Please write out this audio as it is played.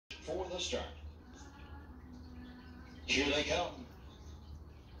for the start. Here they come.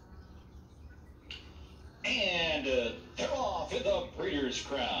 And they're off in the Breeders'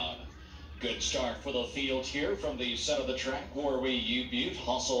 Crown. Good start for the field here from the center of the track. Warwee U-Butte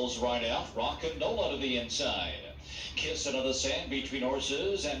hustles right out. Rock'n'Nola to the inside. Kissin of the sand between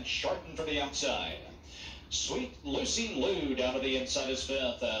horses and Sharton for the outside. Sweet Lucy Lou down to the inside is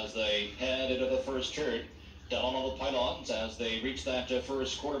fifth as they head into the first turn. Down on the pylons as they reach that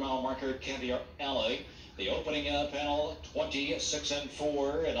first quarter-mile marker, Caviar Alley. The opening panel, 26 and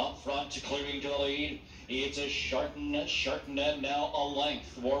 4, and up front clearing to the lead. It's a Sharton, and now a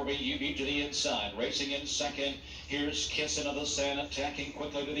length. Warwee U-Butte to the inside, racing in second. Here's Kissin of the Sand, attacking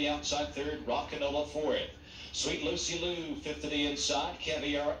quickly to the outside third. Rock'n'Nola fourth. Sweet Lucy Lou, fifth to the inside.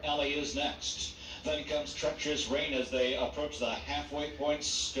 Caviar Alley is next. Then comes Treacherous Rain as they approach the halfway point.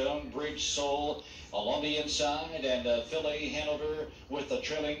 Stonebridge Soul along the inside, and Philly Hanover with the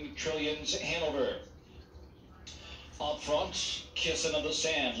trailing Trillions Hanover. Up front, Kissin of the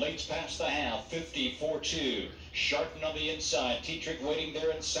Sand leads past the half, 54-2. Sharton on the inside, Tetrick waiting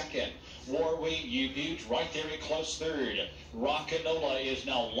there in second. Warwee U-Butte right there in close third. Rock'n'Nola is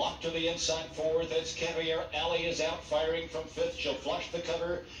now locked to the inside fourth as Caviar Alley is out firing from fifth. She'll flush the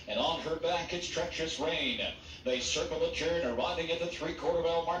cover, and on her back it's Treacherous Rain. They circle the turn, arriving at the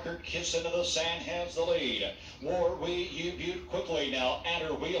three-quarter-mile marker. Kissin of the Sand has the lead. Warwee U-Butte quickly now at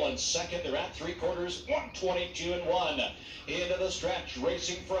her wheel in second. They're at three quarters, 122 and 1. Into the stretch,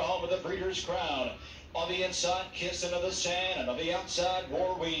 racing for home of the Breeders' Crown. On the inside, Kissin of the Sand, and on the outside,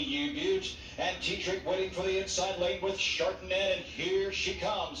 Warwee U-Butte, and Tetrick waiting for the inside lane with Sharton in, and here she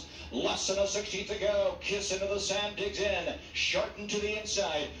comes. Less than a 16th to go. Kissin of the Sand digs in. Sharton to the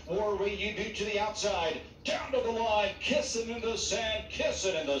inside. Warwee U-Butte to the outside. Down to the line. Kissin in the Sand.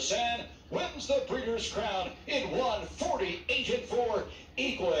 Kissin in the Sand wins the Breeders' Crown in 1:48 and 4,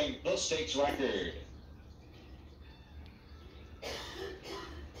 equaling the stakes record.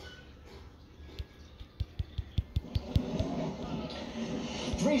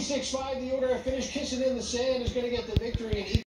 3-6-5, the order of finish. Kissin in the Sand is going to get the victory.